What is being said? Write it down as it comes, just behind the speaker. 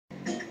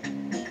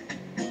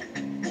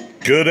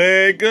Good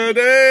day, good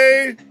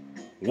day.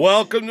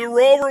 Welcome to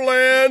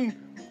Roverland,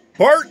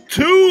 part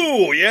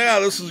 2. Yeah,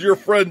 this is your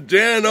friend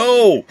Dan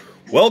O.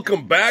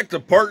 Welcome back to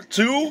part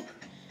 2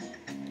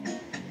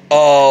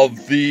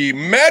 of the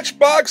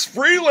Matchbox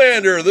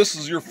Freelander. This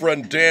is your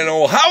friend Dan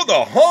O. How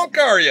the honk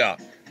are ya?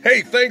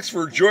 Hey, thanks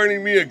for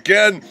joining me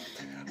again.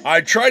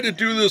 I tried to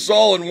do this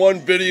all in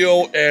one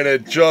video and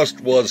it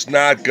just was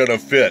not gonna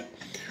fit.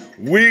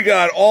 We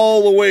got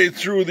all the way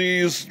through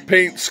these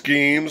paint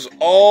schemes,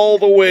 all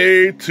the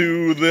way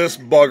to this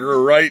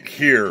bugger right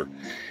here.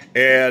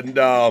 And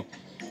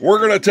we're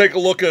going to take a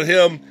look at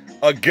him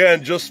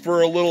again just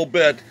for a little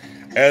bit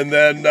and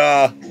then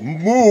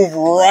move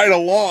right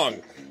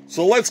along.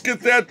 So let's get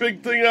that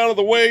big thing out of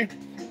the way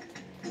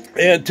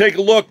and take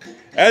a look.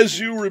 As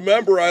you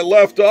remember, I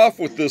left off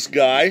with this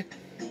guy.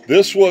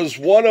 This was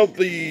one of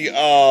the,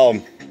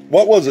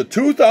 what was it,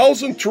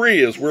 2003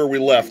 is where we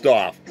left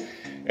off.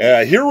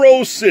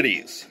 Hero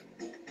Cities.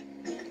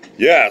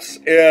 Yes,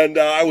 and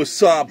I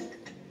was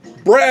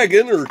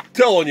bragging or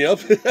telling you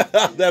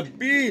that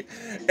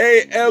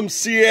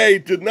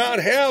BAMCA did not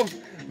have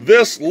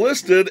this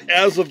listed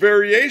as a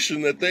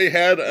variation that they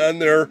had on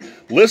their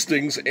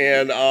listings,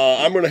 and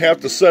I'm going to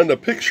have to send a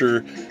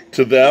picture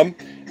to them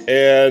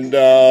and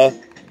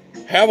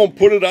have them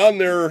put it on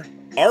their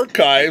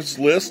archives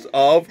list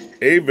of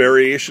a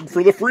variation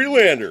for the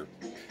Freelander.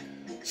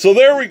 So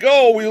there we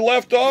go. We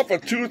left off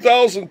at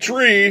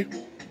 2003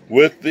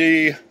 with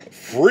the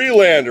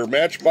Freelander,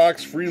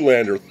 Matchbox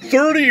Freelander.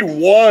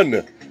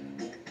 31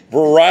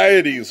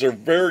 varieties or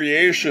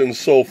variations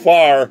so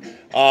far.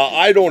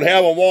 I don't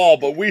have them all,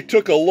 but we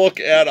took a look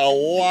at a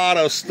lot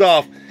of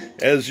stuff.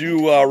 As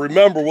you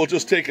remember, we'll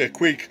just take a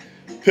quick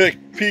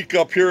peek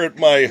up here at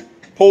my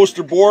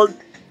poster board.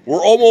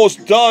 We're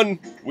almost done.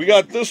 We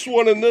got this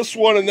one, and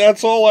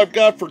that's all I've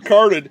got for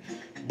carded.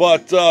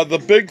 But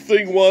the big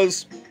thing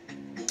was,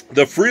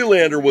 the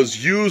Freelander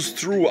was used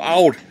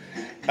throughout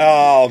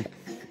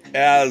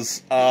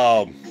as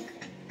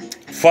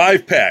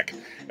 5-pack.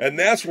 And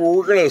that's where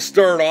we're going to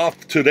start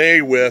off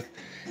today with,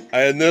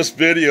 in this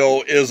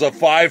video, is a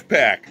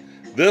 5-pack.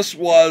 This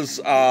was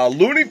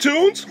Looney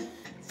Tunes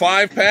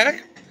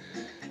 5-pack.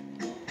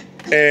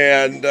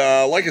 And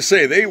like I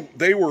say,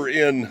 they were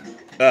in,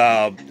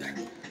 I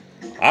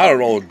don't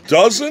know, a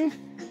dozen?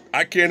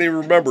 I can't even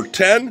remember,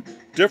 10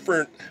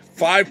 different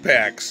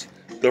 5-packs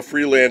the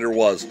Freelander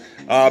was.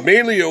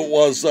 Mainly it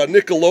was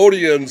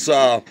Nickelodeon's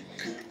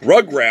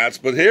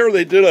Rugrats, but here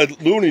they did a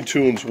Looney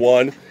Tunes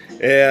one.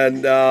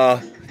 And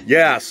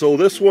yeah, so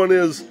this one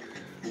is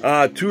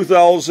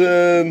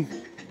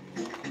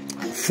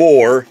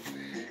 2004.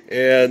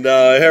 And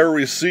here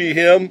we see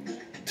him,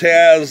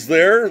 Taz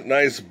there,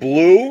 nice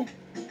blue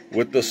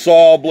with the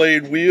saw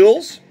blade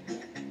wheels.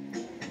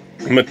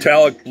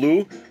 Metallic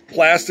blue,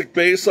 plastic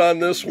base on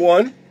this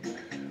one.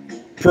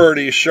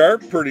 Pretty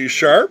sharp, pretty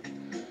sharp.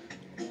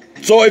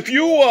 So if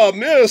you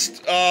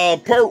missed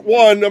part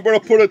 1, I'm going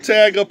to put a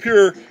tag up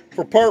here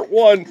for part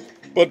 1,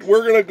 but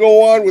we're going to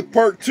go on with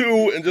part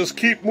 2 and just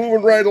keep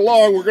moving right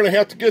along. We're going to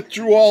have to get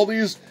through all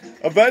these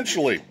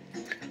eventually.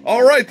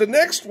 All right, the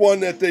next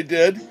one that they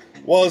did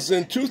was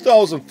in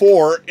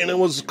 2004, and it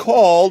was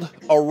called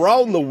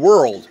Around the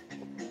World.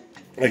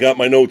 I got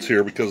my notes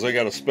here because I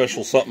got a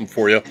special something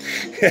for you.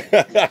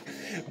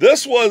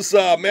 This was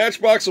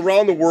Matchbox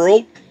Around the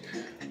World.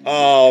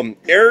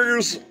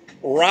 Ayers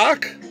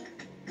Rock,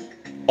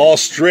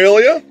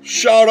 Australia.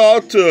 Shout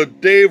out to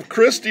Dave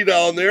Christie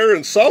down there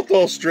in South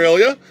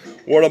Australia.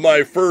 One of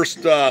my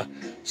first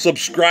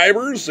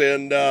subscribers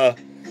and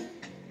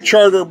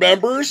charter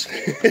members,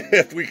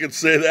 if we could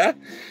say that.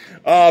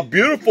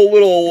 Beautiful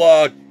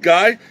little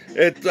guy.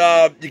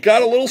 You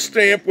got a little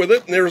stamp with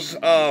it, and there's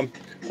a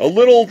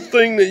little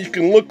thing that you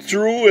can look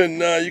through,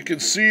 and you can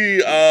see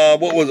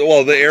what was it?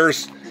 Well, the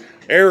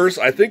Ayers.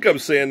 I think I'm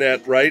saying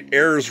that right.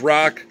 Ayers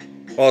Rock,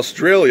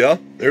 Australia.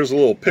 There's a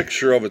little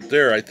picture of it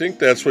there. I think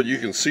that's what you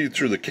can see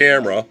through the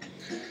camera.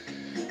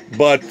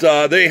 But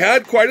they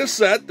had quite a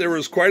set. There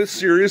was quite a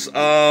series.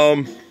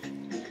 Oh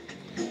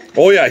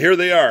yeah, here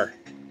they are.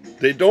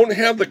 They don't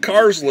have the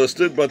cars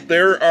listed, but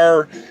there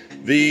are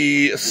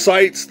the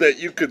sites that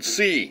you could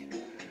see.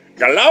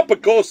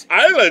 Galapagos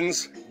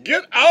Islands,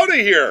 get out of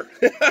here.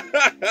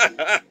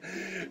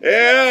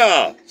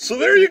 Yeah, so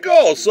there you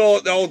go. So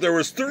there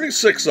was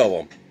 36 of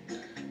them.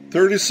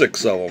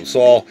 36 of them.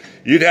 So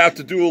you'd have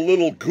to do a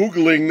little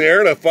Googling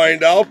there to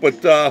find out,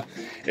 but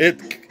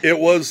it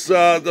was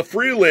the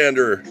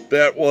Freelander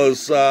that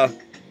was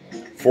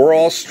for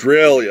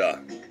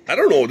Australia. I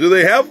don't know. Do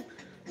they have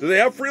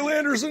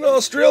Freelanders in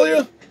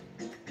Australia?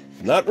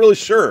 Not really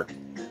sure.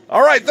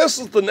 All right, this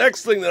is the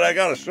next thing that I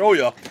got to show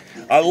you.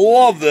 I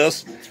love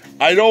this.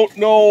 I don't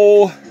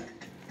know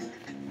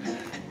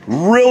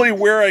really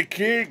where I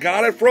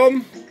got it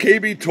from.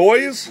 KB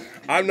Toys?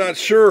 I'm not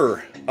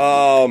sure.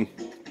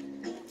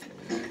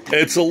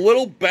 It's a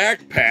little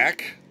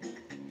backpack,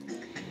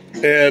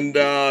 and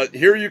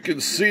here you can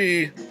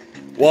see,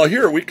 well,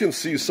 here we can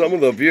see some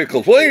of the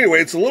vehicles. Well, anyway,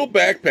 it's a little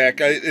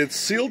backpack. It's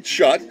sealed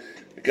shut.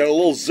 Got a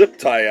little zip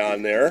tie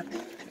on there,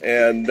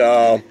 and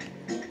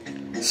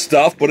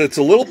stuff, but it's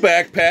a little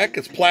backpack.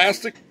 It's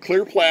plastic,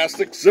 clear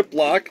plastic,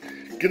 Ziploc.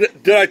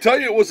 Did I tell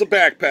you it was a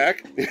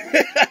backpack?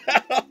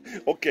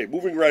 Okay,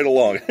 moving right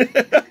along.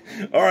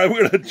 All right, we're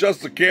going to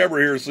adjust the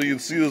camera here so you can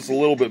see this a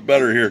little bit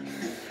better here.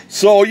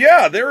 So,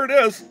 yeah, there it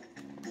is.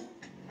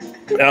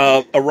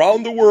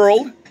 Around the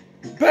world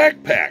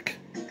backpack.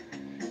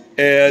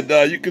 And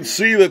you can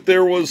see that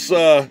there was,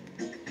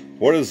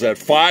 what is that,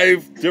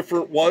 5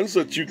 different ones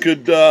that you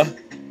could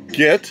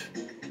get.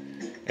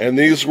 And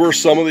these were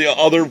some of the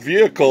other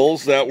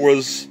vehicles that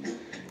was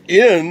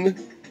in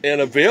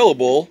and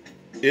available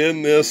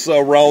in this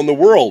around the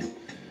world.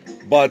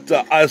 But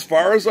as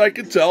far as I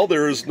can tell,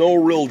 there is no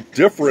real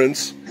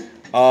difference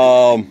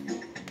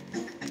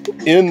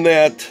in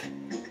that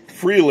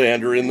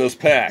Freelander in this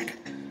pack.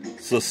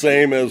 It's the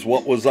same as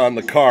what was on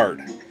the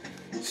card.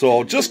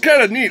 So just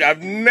kind of neat.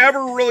 I've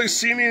never really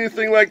seen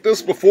anything like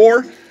this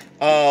before.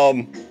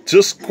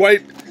 Just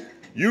quite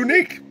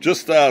unique.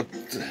 Just,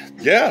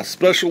 yeah,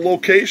 special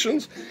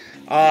locations.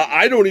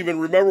 I don't even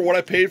remember what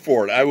I paid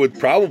for it. I would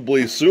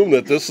probably assume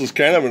that this is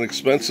kind of an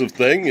expensive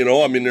thing, you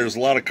know. I mean, there's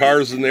a lot of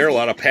cars in there, a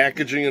lot of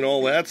packaging and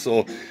all that,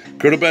 so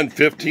could have been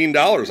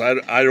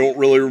 $15. I don't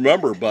really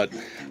remember, but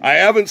I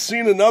haven't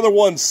seen another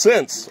one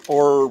since,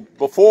 or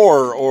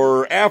before,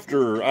 or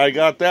after I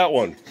got that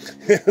one.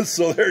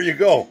 So there you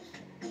go.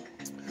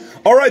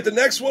 All right, the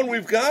next one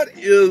we've got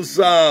is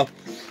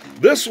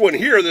this one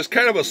here. There's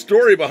kind of a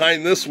story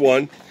behind this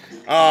one.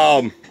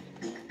 I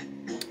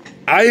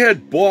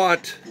had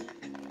bought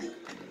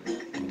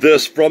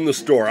this from the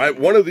store.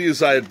 One of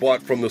these I had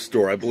bought from the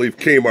store. I believe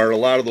Kmart. A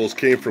lot of those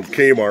came from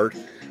Kmart.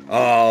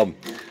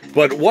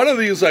 But one of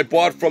these I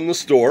bought from the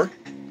store.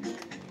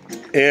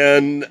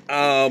 And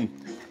I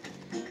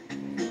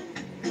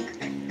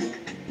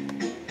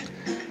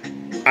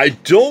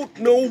don't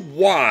know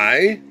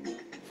why,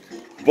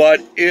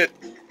 but it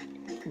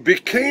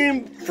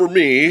became, for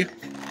me,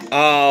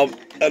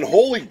 an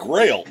holy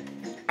grail.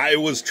 I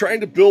was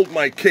trying to build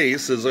my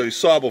case, as I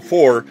saw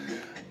before,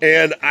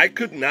 and I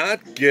could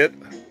not get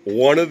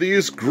one of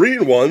these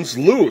green ones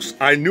loose.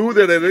 I knew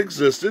that it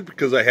existed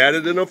because I had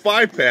it in a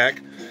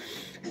 5-pack,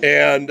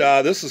 and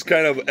this is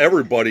kind of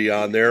everybody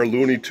on there.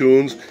 Looney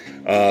Tunes,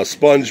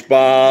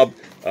 SpongeBob,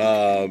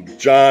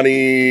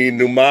 Johnny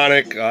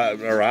Mnemonic,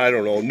 or I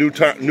don't know,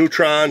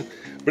 Neutron.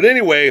 But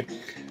anyway,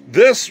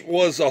 this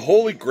was a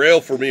holy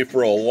grail for me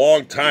for a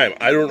long time.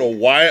 I don't know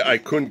why I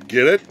couldn't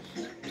get it.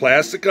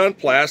 Plastic on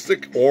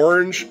plastic,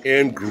 orange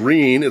and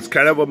green. It's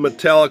kind of a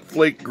metallic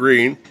flake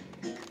green.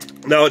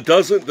 Now it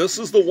doesn't, this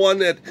is the one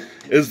that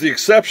is the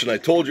exception. I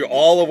told you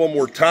all of them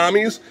were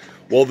Tommies.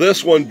 Well,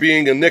 this one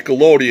being a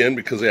Nickelodeon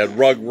because they had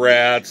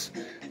Rugrats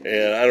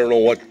and I don't know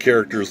what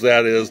characters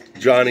that is.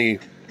 Johnny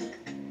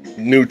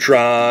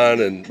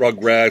Neutron and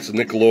Rugrats and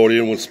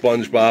Nickelodeon with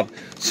SpongeBob.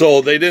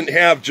 So they didn't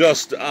have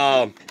just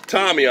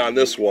Tommy on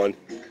this one.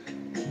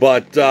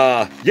 But,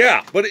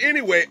 yeah. But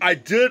anyway, I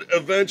did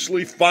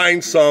eventually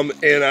find some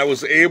and I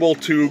was able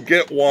to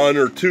get one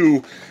or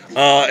two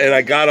and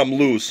I got them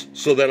loose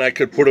so then I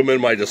could put them in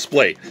my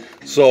display.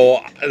 So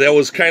that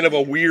was kind of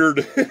a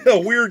weird, a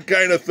weird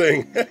kind of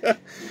thing.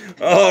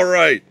 All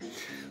right.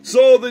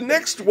 So the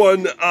next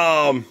one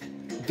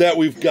that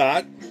we've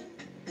got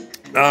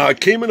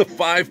came in a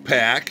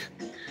 5-pack,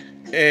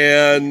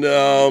 and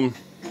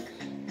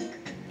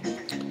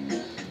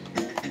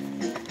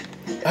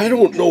I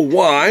don't know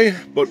why,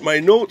 but my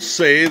notes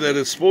say that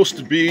it's supposed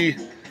to be.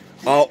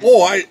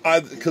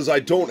 Because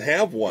I don't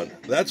have one.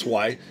 That's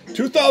why.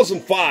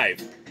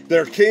 2005,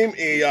 there came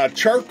a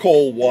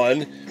charcoal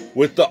one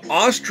with the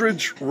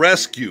Ostrich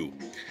Rescue.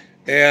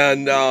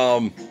 And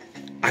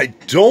I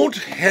don't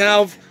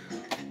have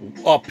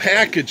a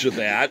package of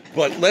that,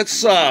 but let's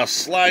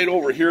slide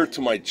over here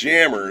to my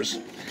jammers.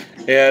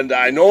 And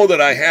I know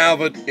that I have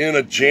it in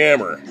a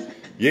jammer.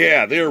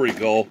 Yeah, there we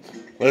go.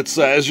 Let's,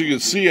 as you can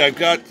see, I've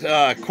got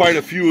quite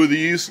a few of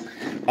these.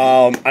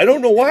 I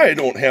don't know why I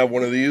don't have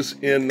one of these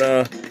in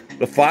the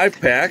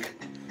 5-pack,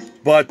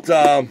 but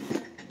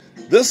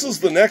this is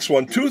the next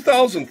one.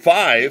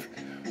 2005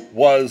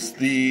 was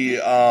the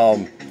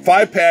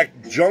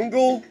 5-pack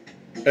Jungle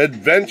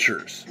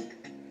Adventures.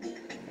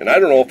 And I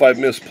don't know if I've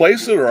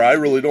misplaced it or I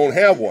really don't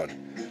have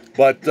one.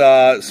 But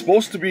it's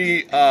supposed to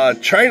be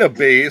China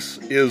base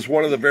is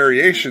one of the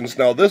variations.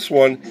 Now this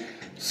one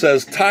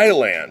says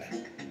Thailand.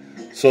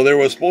 So there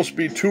was supposed to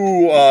be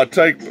two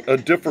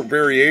different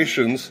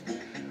variations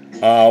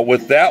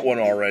with that one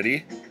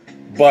already.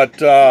 But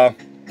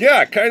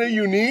yeah, kind of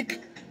unique.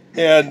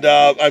 And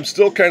I'm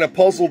still kind of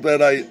puzzled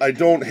that I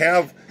don't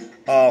have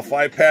a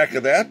 5-pack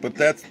of that. But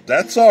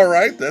that's all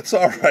right. That's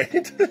all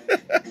right.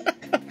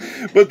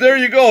 But there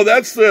you go.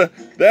 That's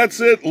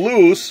it.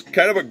 Loose.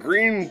 Kind of a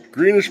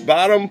greenish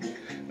bottom.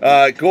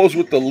 It goes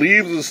with the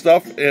leaves and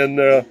stuff. And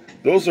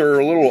those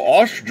are little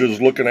ostriches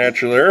looking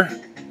at you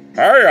there.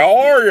 Hey, how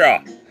are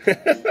ya?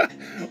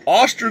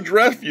 Ostrich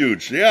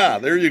Refuge. Yeah,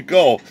 there you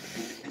go.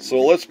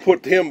 So let's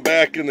put him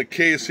back in the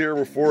case here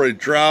before I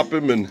drop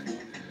him and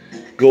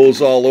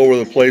goes all over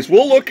the place.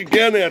 We'll look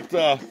again at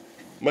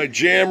my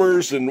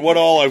jammers and what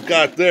all I've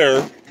got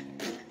there.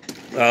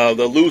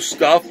 the loose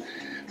stuff.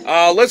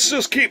 Let's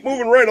just keep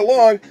moving right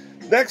along.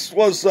 Next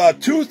was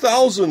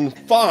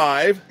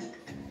 2005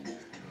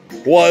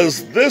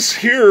 was this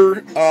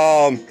here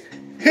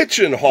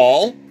hitchin'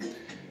 haul,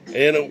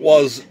 and it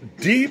was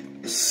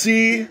Deep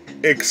Sea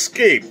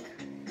Escape.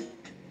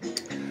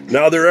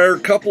 Now there are a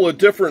couple of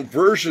different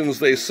versions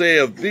they say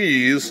of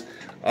these,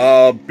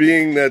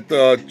 being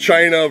that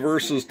China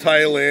versus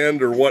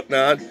Thailand or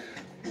whatnot.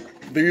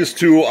 These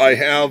two I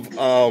have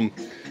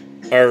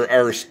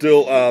are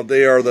still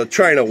they are the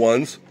China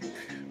ones,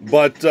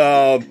 but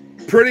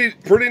pretty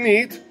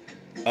neat.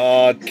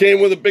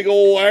 Came with a big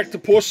old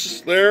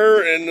octopus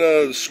there, and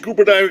a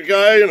scuba diver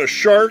guy, and a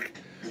shark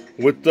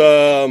with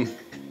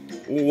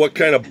what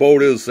kind of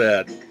boat is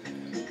that?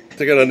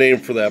 They got a name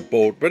for that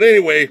boat, but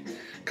anyway,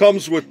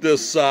 comes with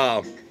this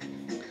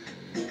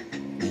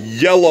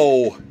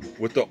yellow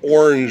with the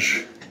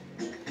orange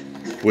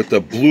with the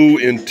blue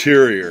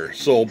interior.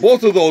 So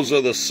both of those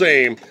are the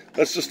same.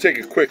 Let's just take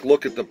a quick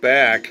look at the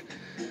back.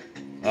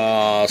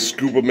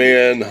 Scuba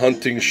man,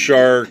 hunting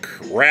shark,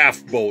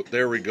 raft boat,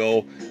 there we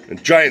go.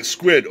 And giant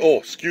squid. Oh,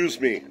 excuse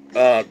me.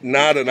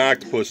 Not an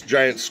octopus,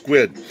 giant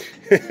squid.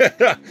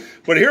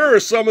 But here are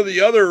some of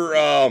the other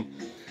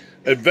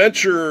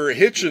adventure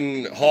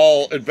hitchin'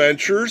 haul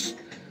adventures.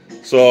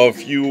 So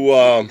if you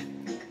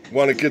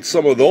want to get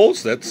some of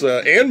those, that's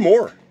and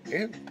more.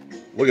 And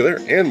look at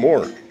there, and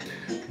more.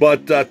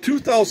 But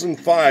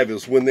 2005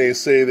 is when they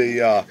say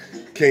they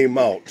came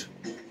out.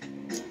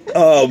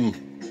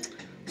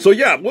 So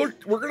yeah, we're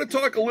going to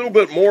talk a little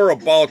bit more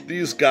about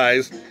these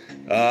guys.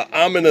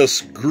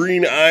 Ominous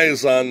green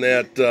eyes on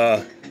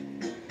that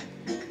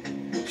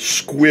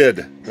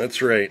squid.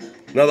 That's right.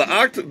 Now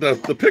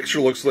the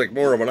picture looks like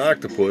more of an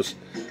octopus,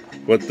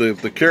 but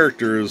the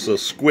character is a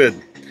squid.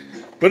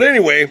 But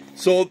anyway,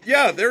 so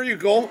yeah, there you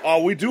go.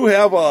 We do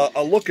have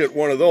a look at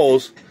one of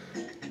those.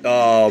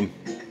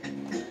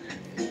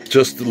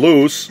 Just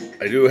loose.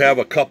 I do have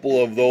a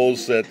couple of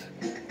those that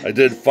I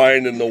did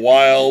find in the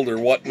wild or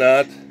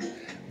whatnot.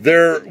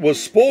 There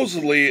was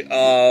supposedly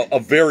a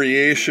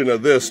variation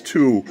of this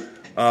too.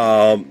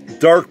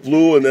 Dark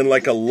blue and then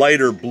like a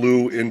lighter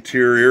blue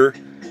interior.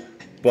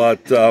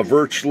 But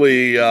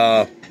virtually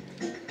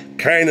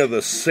kind of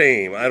the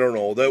same. I don't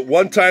know. That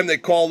one time they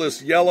call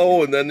this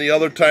yellow, and then the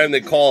other time they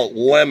call it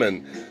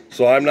lemon.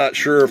 So I'm not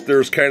sure if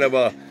there's kind of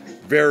a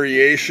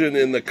variation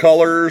in the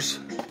colors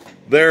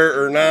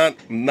there or not.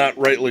 I'm not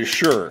rightly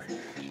sure.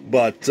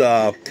 But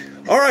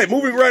all right,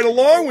 moving right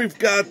along, we've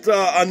got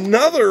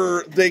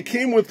another. They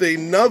came with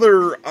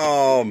another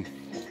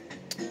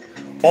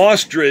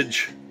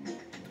ostrich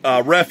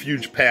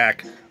refuge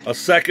pack, a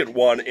second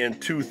one in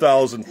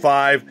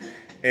 2005,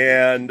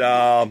 and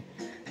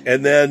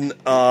then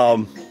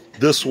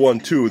this one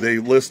too. They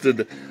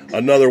listed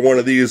another one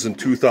of these in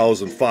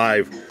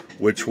 2005,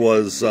 which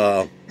was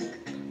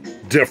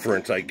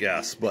different, I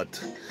guess.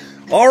 But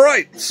all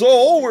right,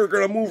 so we're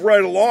gonna move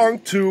right along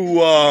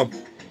to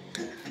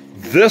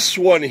this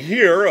one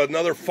here.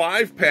 Another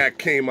 5-pack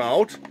came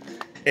out,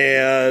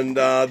 and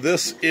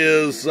this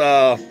is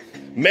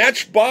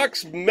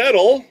Matchbox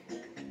Metal,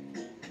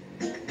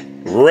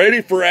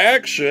 Ready for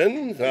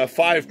Action,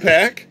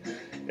 5-pack,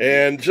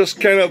 and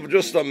just kind of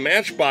just a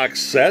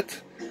Matchbox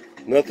set.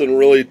 Nothing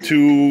really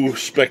too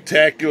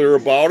spectacular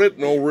about it.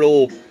 No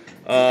real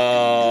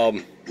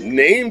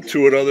name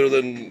to it other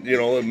than, you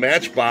know, a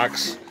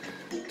Matchbox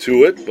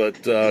to it.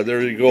 But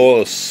there you go.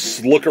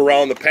 Let's look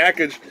around the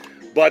package.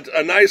 But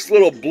a nice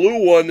little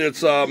blue one.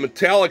 It's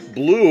metallic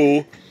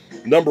blue,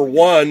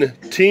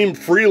 #1, Team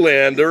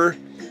Freelander.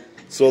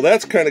 So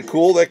that's kind of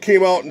cool. That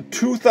came out in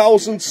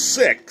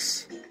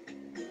 2006.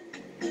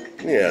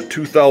 Yeah,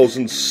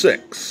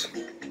 2006.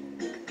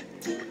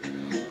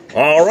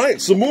 All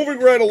right, so moving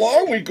right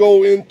along, we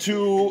go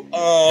into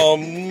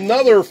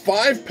another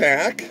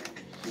 5-pack.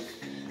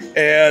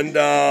 And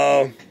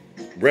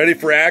Ready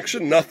for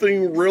Action.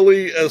 Nothing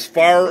really as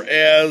far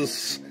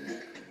as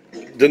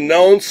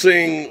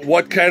denouncing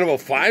what kind of a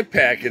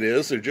 5-pack it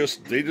is. They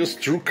just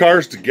threw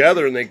cars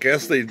together, and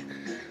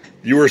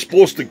you were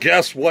supposed to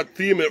guess what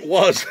theme it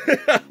was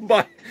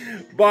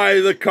by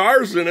the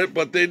cars in it,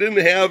 but they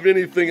didn't have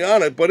anything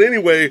on it. But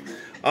anyway,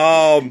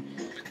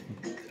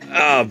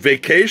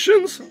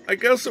 Vacations, I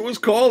guess it was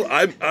called.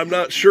 I'm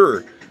not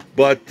sure,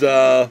 but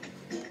got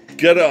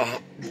a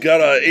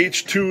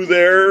H2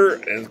 there,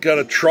 and it's got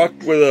a truck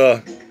with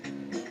a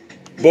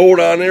boat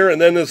on there, and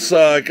then it's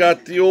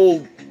got the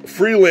old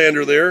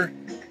Freelander there,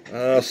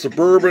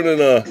 Suburban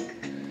and a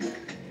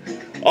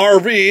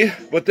RV,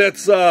 but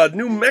that's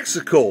New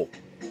Mexico.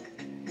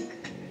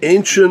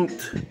 Ancient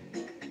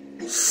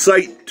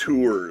Site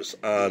Tours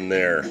on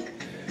there.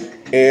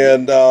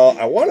 And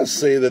I want to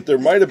say that there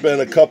might have been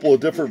a couple of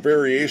different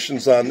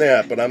variations on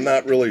that, but I'm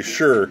not really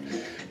sure.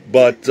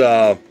 But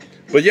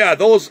yeah,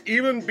 those,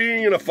 even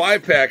being in a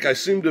 5-pack, I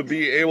seem to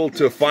be able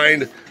to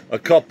find a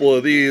couple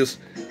of these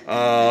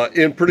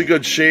in pretty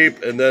good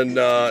shape, and then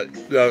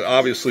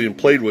obviously in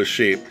played with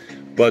shape.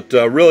 But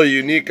really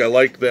unique. I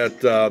like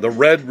that the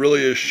red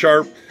really is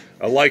sharp.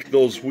 I like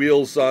those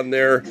wheels on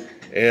there.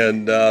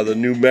 and the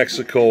New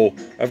Mexico.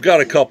 I've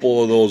got a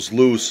couple of those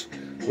loose.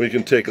 We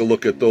can take a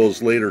look at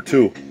those later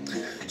too.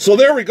 So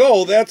there we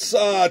go. That's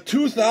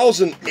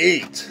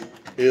 2008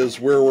 is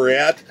where we're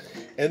at.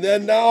 And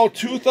then now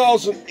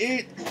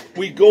 2008,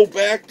 we go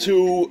back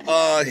to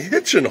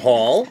Hitch and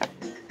Haul.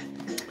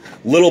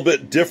 Little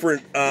bit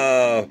different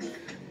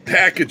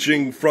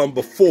packaging from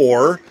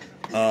before.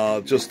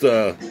 Just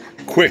a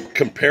quick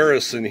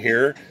comparison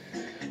here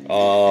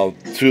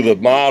to the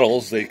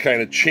models. They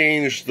kind of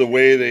changed the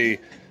way they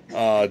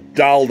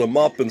dialed them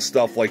up and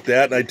stuff like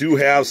that. And I do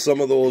have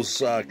some of those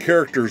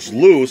characters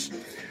loose,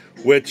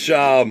 which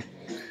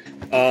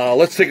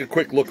let's take a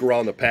quick look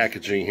around the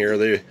packaging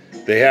here.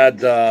 They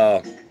had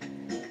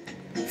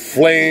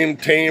Flame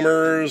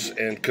Tamers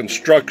and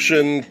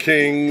Construction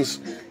Kings,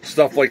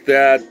 stuff like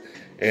that.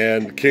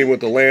 And came with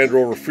the Land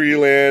Rover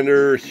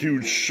Freelander,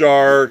 huge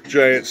shark,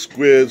 giant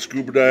squid,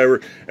 scuba diver.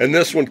 And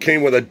this one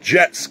came with a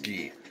jet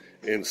ski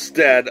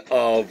instead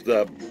of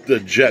the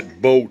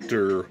jet boat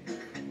or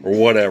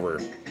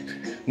whatever.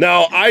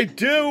 Now, I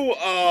do,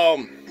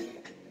 I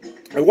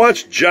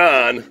watched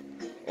John,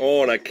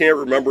 and I can't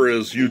remember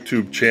his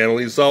YouTube channel.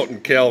 He's out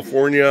in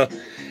California.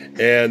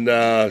 And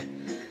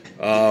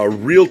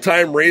Real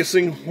Time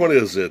Racing, what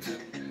is it?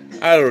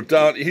 I don't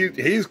know,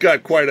 he's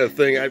got quite a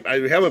thing.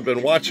 I haven't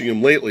been watching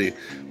him lately.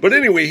 But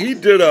anyway, he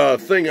did a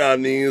thing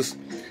on these.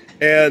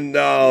 And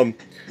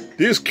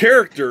these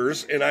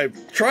characters, and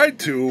I've tried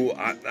to,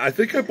 I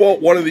think I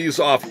bought one of these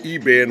off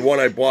eBay and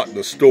one I bought in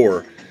the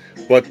store.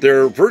 But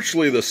they're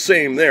virtually the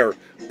same there.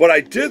 But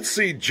I did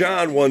see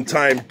John one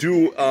time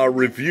do a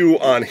review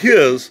on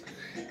his.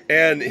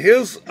 And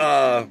his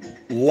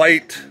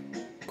light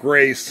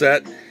gray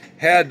set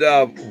had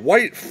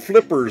white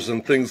flippers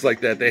and things like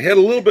that. They had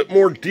a little bit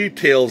more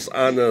details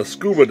on the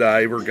scuba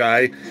diver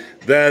guy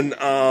than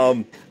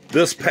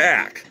this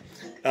pack.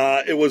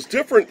 It was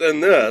different than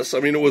this.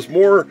 I mean, it was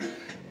more,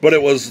 but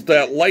it was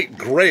that light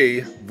gray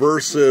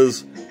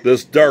versus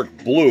this dark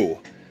blue.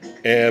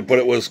 But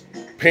it was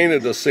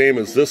painted the same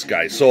as this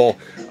guy. So,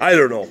 I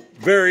don't know.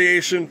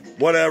 Variation,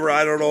 whatever.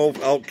 I don't know.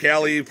 Out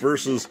Cali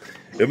versus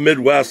the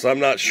Midwest,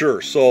 I'm not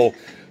sure. So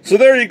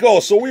there you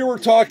go. So we were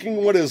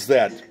talking, what is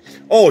that?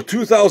 Oh,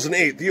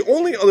 2008. The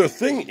only other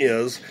thing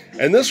is,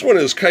 and this one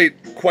is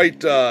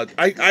quite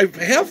I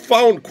have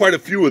found quite a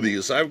few of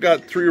these. I've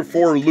got 3 or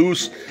 4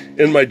 loose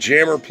in my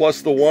jammer,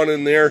 plus the one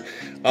in there,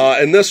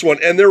 and this one.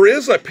 And there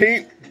is a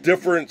paint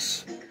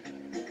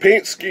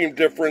scheme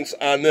difference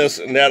on this,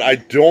 and that I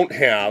don't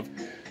have.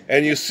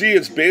 And you see,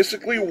 it's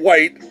basically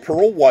white,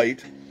 pearl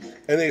white,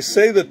 and they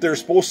say that they're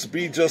supposed to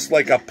be just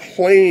like a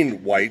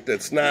plain white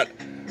that's not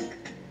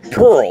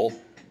pearl.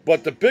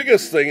 But the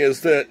biggest thing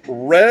is that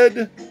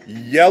red,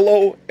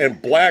 yellow,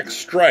 and black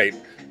stripe.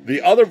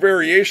 The other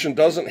variation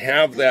doesn't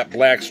have that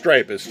black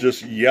stripe. It's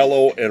just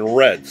yellow and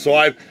red. So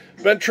I've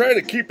been trying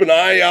to keep an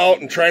eye out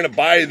and trying to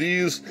buy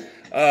these,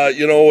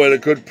 you know, at a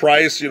good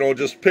price, you know,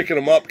 just picking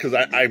them up because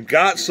I've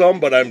got some,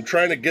 but I'm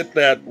trying to get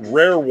that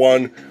rare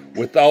one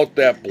without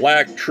that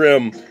black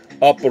trim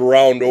up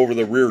around over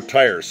the rear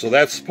tires. So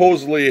that's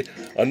supposedly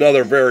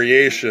another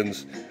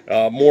variations.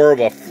 More of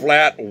a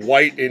flat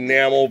white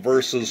enamel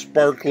versus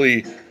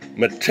sparkly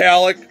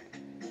metallic,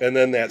 and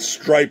then that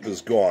stripe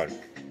is gone.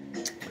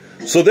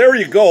 So there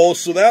you go.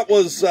 So that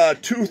was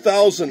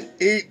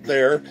 2008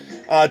 there.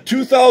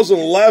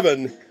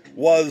 2011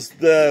 was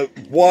the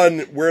one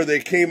where they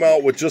came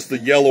out with just the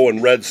yellow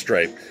and red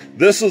stripe.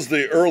 This is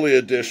the early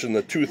edition,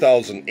 the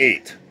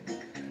 2008.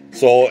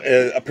 So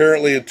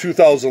apparently in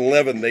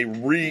 2011 they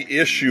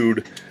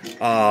reissued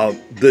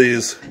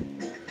these.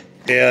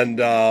 And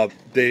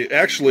they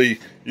actually,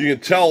 you can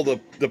tell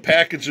the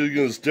packaging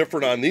is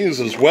different on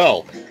these as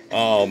well.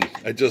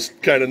 I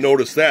just kind of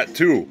noticed that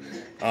too.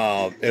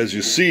 As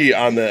you see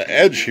on the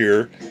edge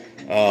here,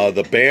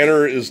 the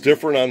banner is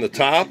different on the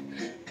top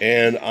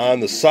and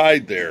on the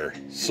side there.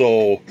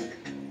 So,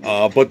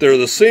 but they're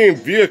the same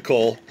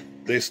vehicle.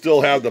 They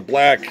still have the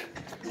black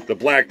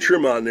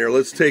trim on there.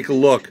 Let's take a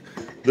look.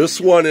 This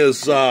one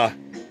is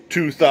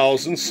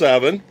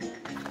 2007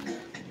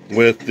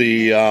 with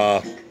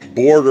the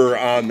border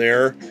on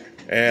there,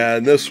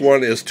 and this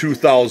one is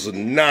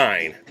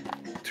 2009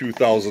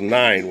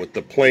 with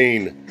the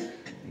plain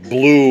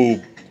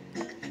blue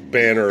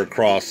banner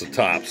across the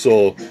top.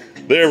 So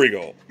there we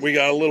go. We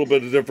got a little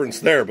bit of difference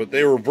there, but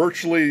they were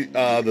virtually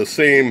the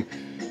same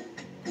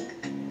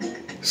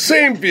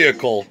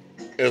vehicle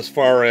as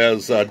far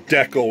as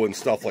deco and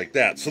stuff like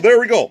that. So there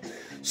we go.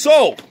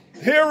 So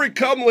here we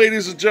come,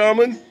 ladies and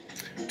gentlemen,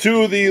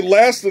 to the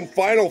last and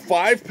final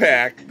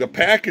 5-pack. The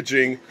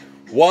packaging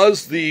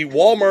was the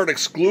Walmart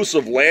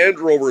exclusive Land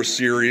Rover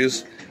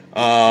series,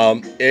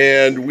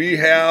 and we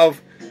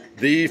have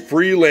the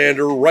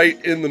Freelander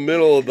right in the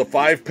middle of the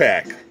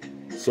 5-pack.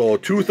 So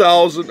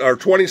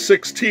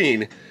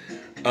 2016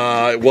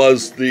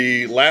 was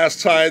the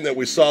last time that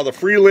we saw the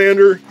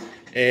Freelander,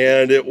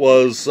 and it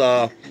was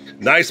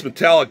nice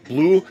metallic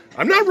blue.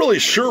 I'm not really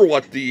sure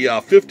what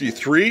the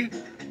 53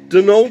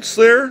 denotes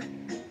there,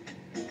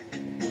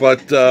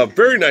 but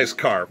very nice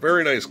car,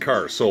 very nice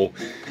car. So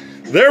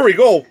there we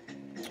go.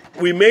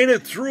 We made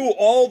it through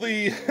all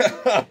the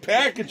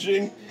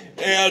packaging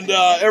and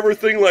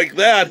everything like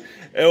that.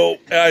 And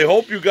I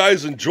hope you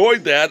guys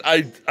enjoyed that.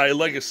 I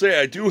like I say,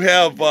 I do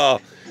have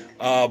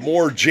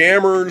more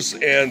jammers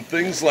and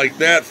things like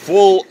that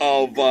full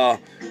of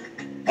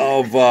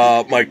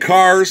my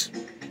cars.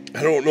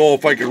 I don't know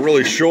if I can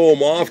really show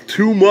them off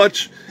too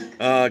much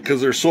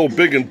because they're so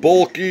big and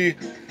bulky.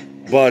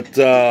 But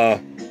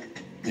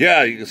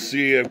yeah, you can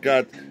see I've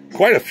got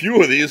quite a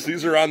few of these.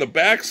 These are on the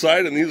back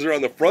side and these are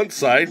on the front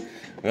side.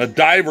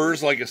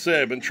 Divers, like I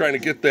said, I've been trying to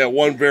get that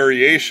one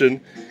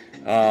variation.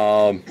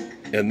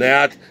 And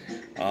that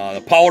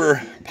the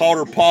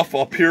powder puff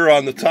up here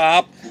on the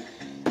top.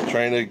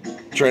 Trying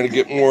to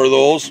get more of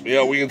those.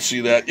 Yeah, we can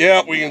see that.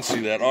 Yeah, we can see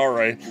that. All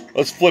right,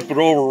 let's flip it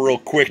over real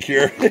quick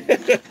here.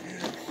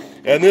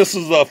 And this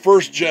is the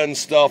first gen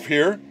stuff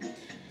here.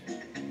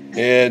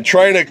 And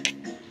trying to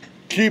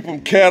keep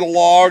them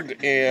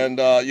cataloged and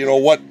you know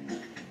what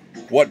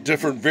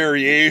different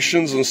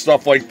variations and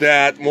stuff like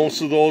that.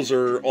 Most of those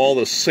are all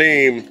the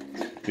same.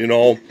 You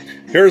know,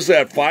 here's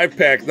that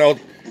 5-pack. Now,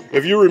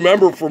 if you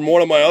remember from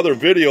one of my other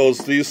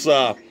videos, these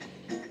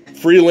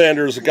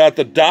Freelanders got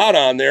the dot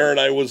on there, and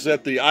I was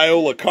at the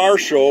Iola car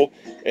show,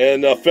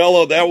 and a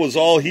fellow, that was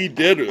all he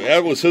did.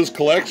 That was his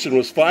collection,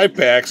 was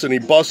 5-packs, and he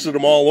busted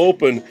them all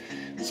open.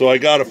 So I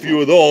got a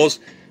few of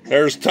those.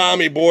 There's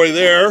Tommy Boy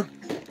there.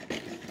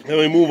 Then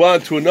we move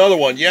on to another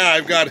one. Yeah,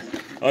 I've got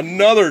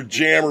another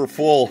jammer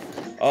full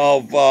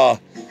of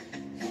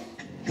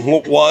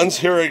ones.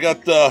 Here I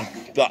got the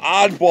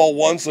oddball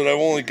ones that I've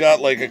only got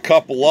like a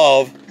couple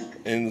of.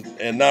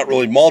 And not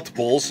really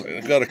multiples.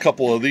 I've got a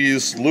couple of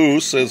these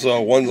loose, as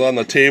one's on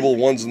the table,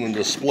 one's in the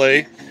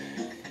display.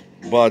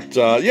 But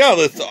yeah,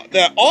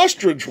 that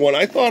ostrich one,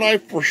 I thought I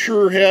for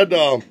sure had,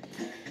 you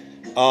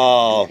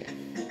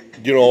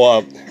know,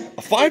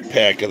 a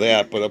 5-pack of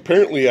that, but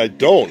apparently I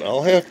don't.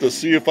 I'll have to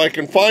see if I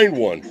can find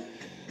one.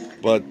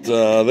 But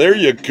there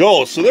you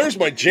go. So there's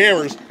my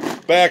jammers.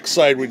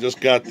 Backside, we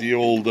just got the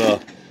old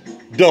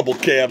double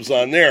cabs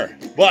on there.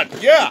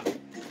 But yeah.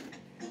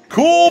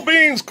 Cool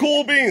beans,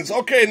 cool beans.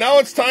 Okay, now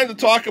it's time to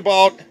talk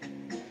about,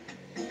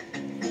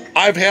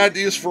 I've had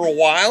these for a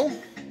while,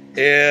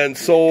 and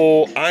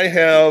so I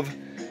have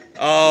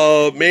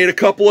made a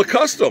couple of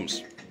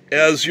customs.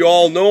 As you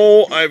all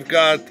know, I've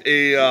got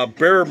a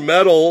bare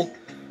metal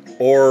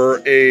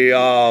or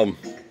a,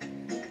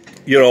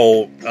 you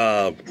know,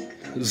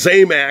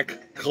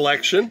 Zamac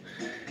collection,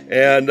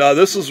 and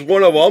this is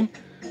one of them.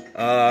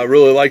 I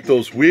really like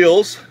those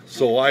wheels,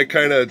 so I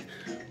kind of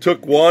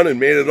took one and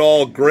made it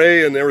all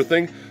gray and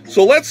everything.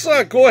 So let's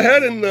go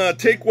ahead and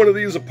take one of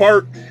these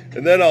apart,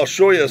 and then I'll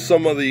show you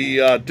some of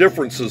the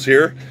differences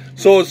here.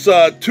 So it's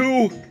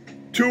two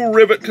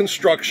rivet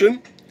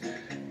construction,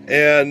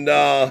 and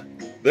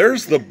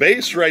there's the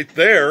base right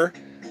there.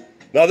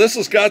 Now this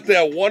has got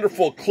that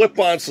wonderful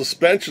clip-on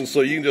suspension,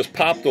 so you can just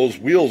pop those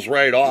wheels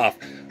right off.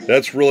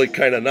 That's really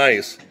kind of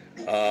nice.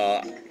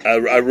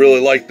 I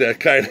really like that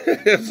kind of,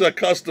 as a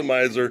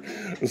customizer.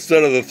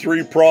 Instead of the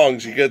 3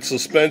 prongs, you get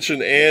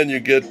suspension and you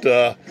get,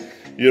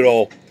 you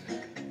know,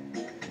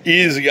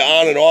 easy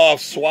on and off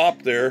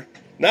swap there.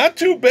 Not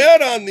too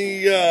bad on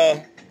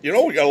the, you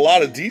know, we got a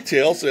lot of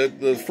details.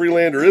 The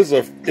Freelander is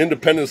an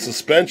independent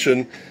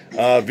suspension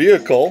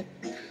vehicle.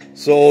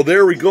 So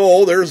there we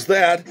go, there's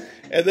that.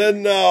 And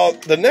then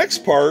the next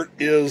part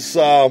is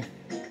the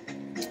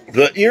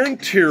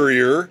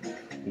interior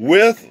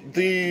with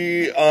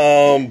the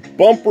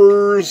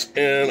bumpers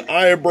and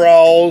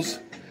eyebrows.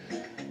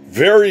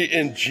 Very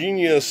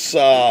ingenious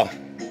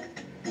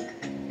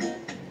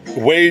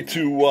way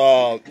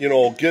to you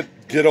know, get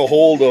a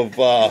hold of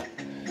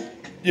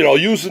you know,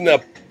 using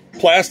the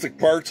plastic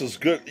parts as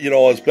good, you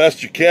know, as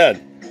best you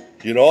can.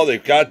 You know,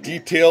 they've got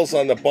details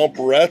on the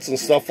bumperettes and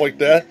stuff like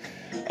that.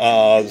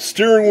 The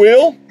steering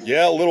wheel,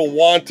 yeah, a little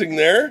wanting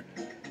there,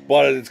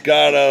 but it's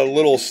got a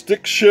little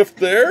stick shift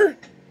there.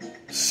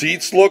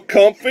 Seats look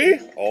comfy.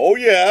 Oh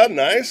yeah,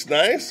 nice,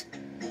 nice.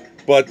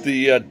 But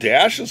the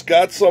dash has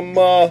got some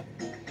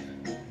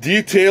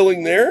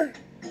detailing there.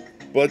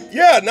 But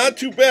yeah, not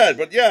too bad.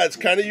 But yeah, it's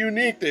kind of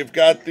unique. They've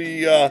got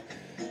the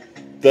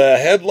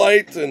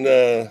headlight and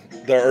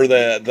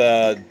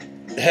the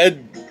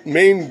head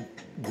main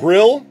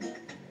grill,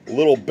 a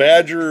little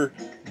Badger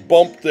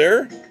bump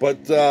there.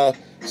 But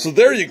so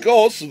there you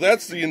go. So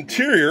that's the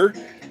interior,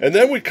 and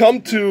then we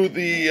come to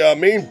the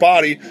main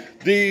body.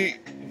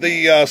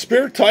 The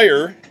spare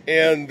tire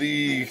and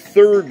the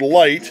third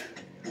light,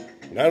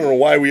 and I don't know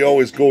why we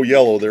always go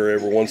yellow there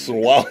every once in a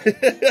while,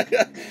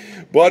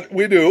 but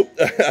we do.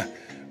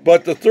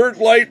 But the third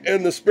light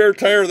and the spare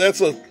tire, that's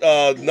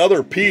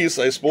another piece.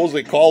 I suppose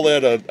they call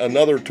that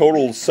another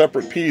total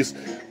separate piece,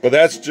 but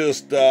that's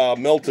just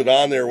melted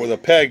on there with a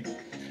peg.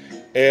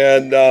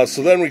 And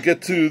so then we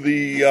get to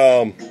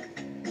the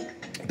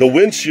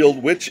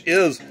windshield, which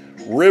is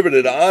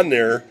riveted on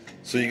there.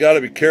 So you got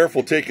to be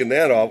careful taking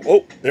that off.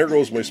 Oh, there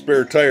goes my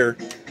spare tire.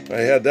 I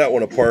had that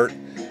one apart.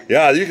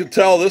 Yeah, you can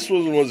tell this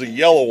one was a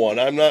yellow one.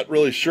 I'm not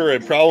really sure.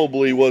 It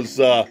probably was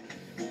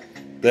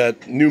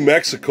New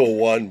Mexico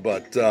one.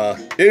 But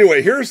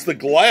anyway, here's the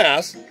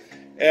glass,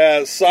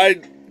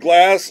 side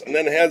glass, and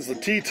then it has the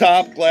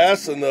T-top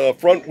glass and the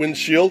front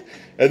windshield,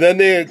 and then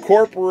they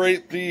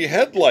incorporate the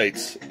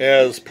headlights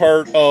as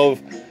part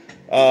of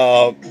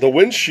the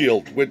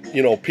windshield with,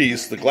 you know,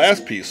 piece, the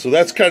glass piece. So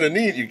that's kind of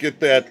neat. You get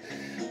that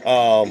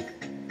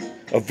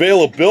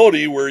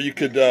availability where you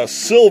could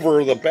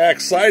silver the back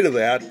side of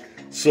that,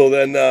 so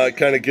then it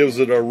kind of gives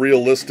it a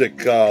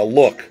realistic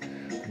look.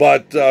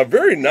 But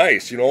very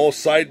nice, you know,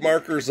 side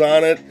markers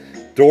on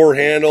it, door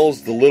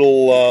handles, the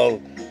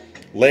little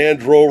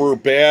Land Rover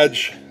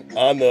badge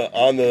on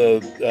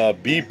the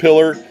B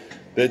pillar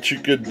that you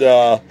could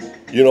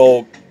you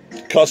know,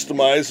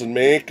 customize and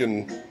make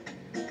and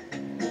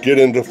get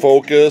into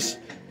focus.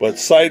 But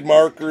side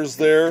markers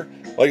there,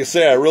 like I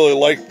say, I really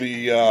like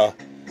the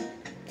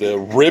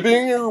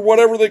ribbing or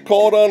whatever they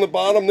call it on the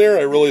bottom there.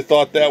 I really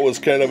thought that was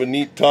kind of a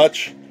neat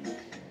touch.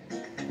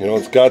 You know,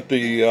 it's got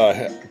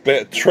the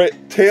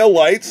tail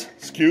lights,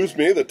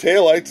 the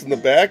tail lights in the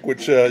back,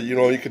 which you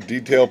know, you could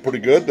detail pretty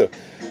good.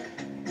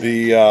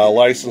 The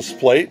license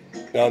plate.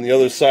 On the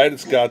other side,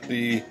 it's got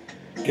the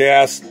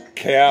gas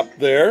cap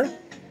there.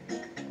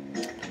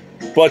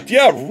 But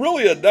yeah,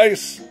 really a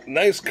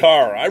nice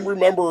car. I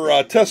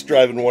remember test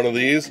driving one of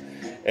these,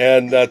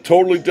 and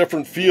totally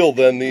different feel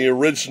than the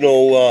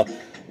original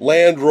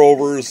Land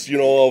Rovers, you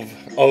know,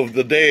 of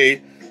the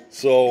day.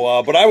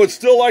 So, but I would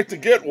still like to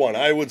get one.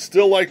 I would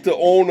still like to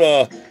own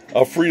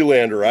a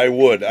Freelander. I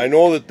would. I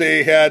know that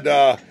they had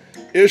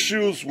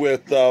issues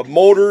with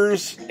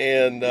motors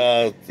and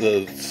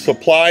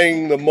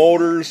supplying the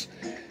motors,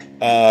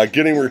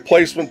 getting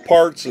replacement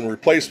parts and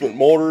replacement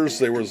motors.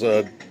 There was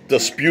a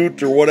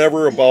dispute or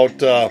whatever about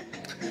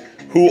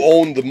who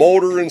owned the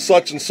motor and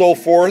such and so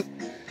forth.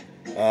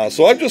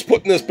 So I'm just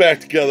putting this back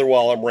together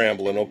while I'm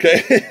rambling,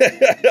 okay?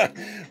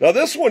 Now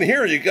this one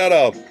here, you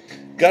gotta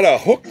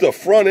hook the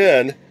front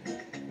end.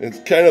 It's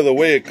kind of the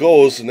way it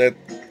goes, and that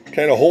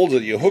kind of holds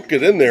it. You hook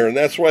it in there, and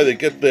that's why they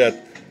get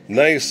that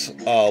nice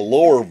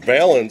lower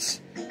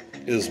valance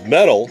is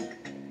metal,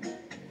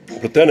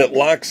 but then it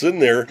locks in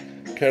there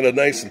kind of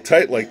nice and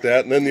tight like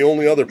that. And then the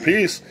only other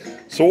piece,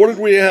 so what did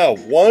we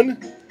have?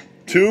 1,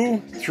 2,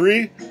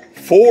 3,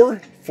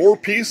 4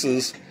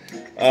 pieces,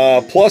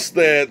 plus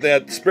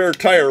that spare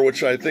tire,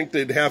 which I think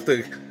they'd have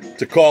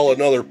to call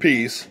another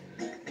piece.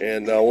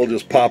 And we'll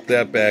just pop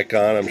that back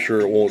on. I'm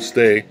sure it won't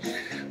stay.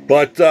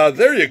 But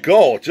there you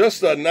go.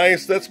 Just a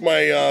nice, that's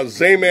my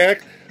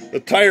Zamac. The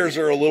tires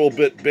are a little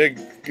bit big,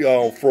 you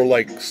know, for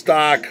like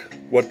stock,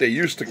 what they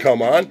used to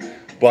come on.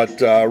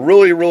 But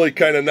really, really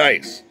kind of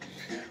nice.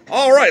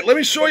 All right, let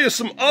me show you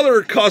some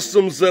other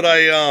customs that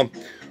I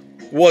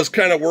was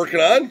kind of working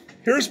on.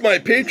 Here's my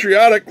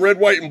patriotic red,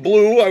 white, and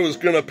blue. I was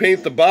going to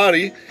paint the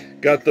body.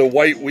 Got the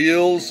white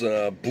wheels,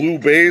 blue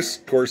base.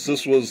 Of course,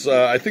 this was,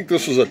 I think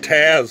this was a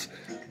Taz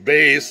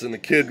base, and the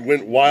kid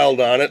went wild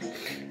on it.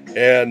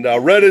 And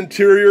red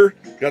interior,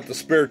 got the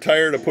spare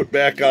tire to put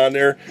back on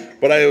there.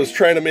 But I was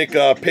trying to make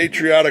a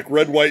patriotic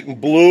red, white,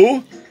 and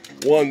blue.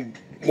 One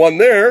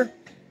there.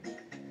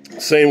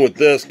 Same with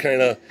this,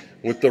 kind of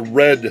with the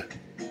red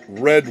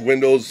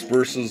windows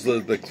versus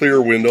the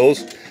clear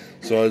windows.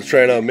 So I was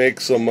trying to make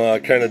some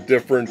kind of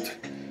different,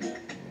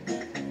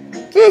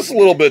 just a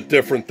little bit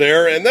different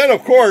there. And then,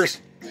 of course,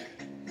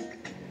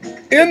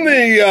 in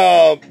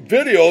the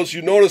videos,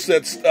 you notice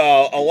that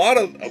a lot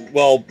of,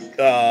 well,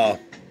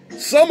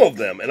 some of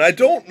them, and I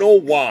don't know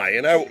why,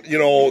 and you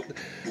know,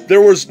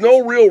 there was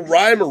no real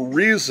rhyme or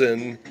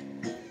reason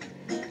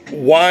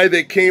why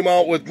they came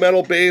out with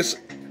metal base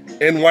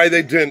and why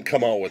they didn't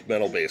come out with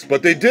metal base.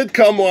 But they did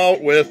come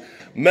out with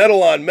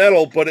metal on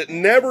metal, but it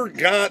never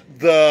got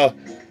the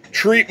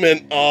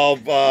treatment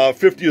of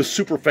 50th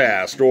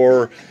Superfast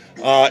or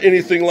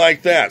anything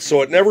like that.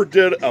 So it never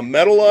did a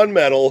metal on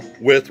metal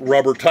with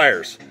rubber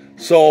tires.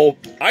 So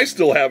I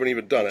still haven't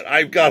even done it.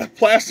 I've got a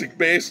plastic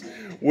base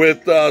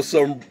with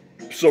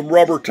some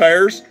rubber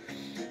tires.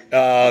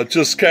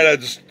 Just kind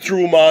of just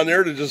threw them on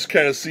there to just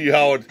kind of see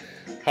how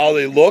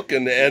they look,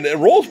 and it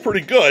rolls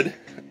pretty good.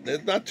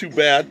 It's not too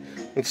bad.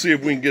 Let's see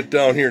if we can get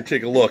down here and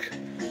take a look.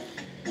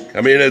 I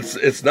mean,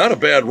 it's not a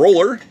bad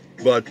roller,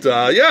 but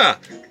yeah.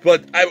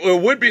 But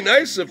it would be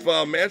nice if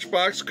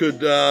Matchbox could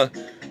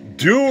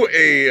do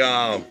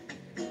a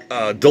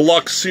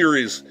deluxe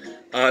series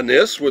on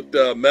this with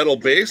metal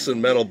base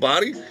and metal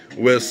body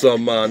with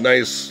some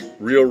nice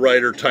Real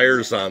Rider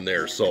tires on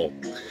there. So,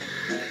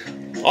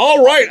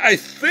 all right, I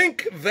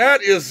think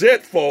that is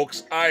it,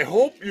 folks. I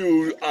hope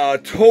you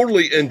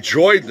totally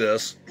enjoyed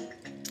this.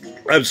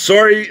 I'm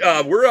sorry,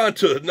 we're on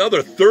to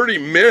another 30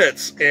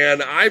 minutes,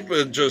 and I've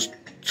been just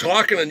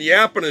talking and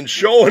yapping and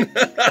showing.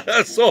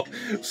 So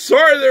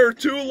sorry they're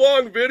 2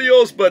 long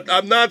videos, but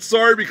I'm not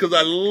sorry because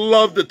I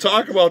love to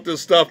talk about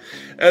this stuff,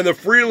 and the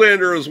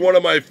Freelander is one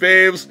of my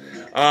faves.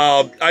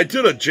 I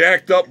did a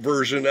jacked up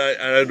version.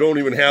 I don't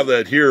even have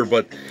that here,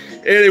 but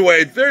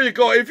anyway, there you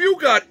go. If you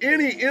got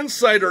any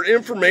insight or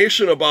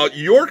information about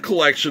your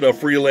collection of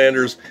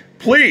Freelanders,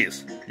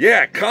 please,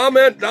 yeah,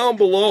 comment down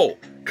below.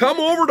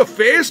 Come over to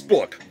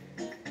Facebook.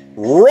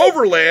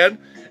 Roverland,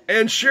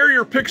 and share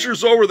your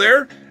pictures over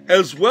there,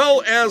 as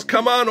well as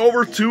come on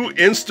over to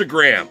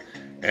Instagram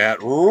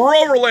at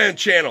Roverland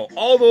channel.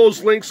 All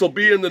those links will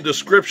be in the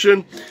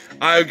description.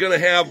 I'm going to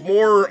have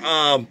more,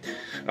 I'm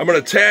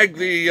going to tag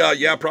the,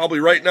 yeah, probably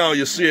right now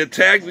you see it,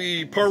 tag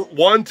the part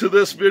 1 to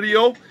this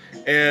video,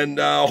 and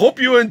hope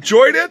you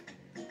enjoyed it.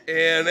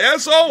 And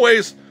as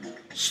always,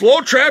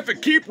 slow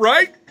traffic, keep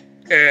right,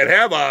 and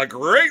have a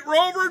great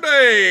Rover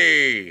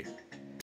day.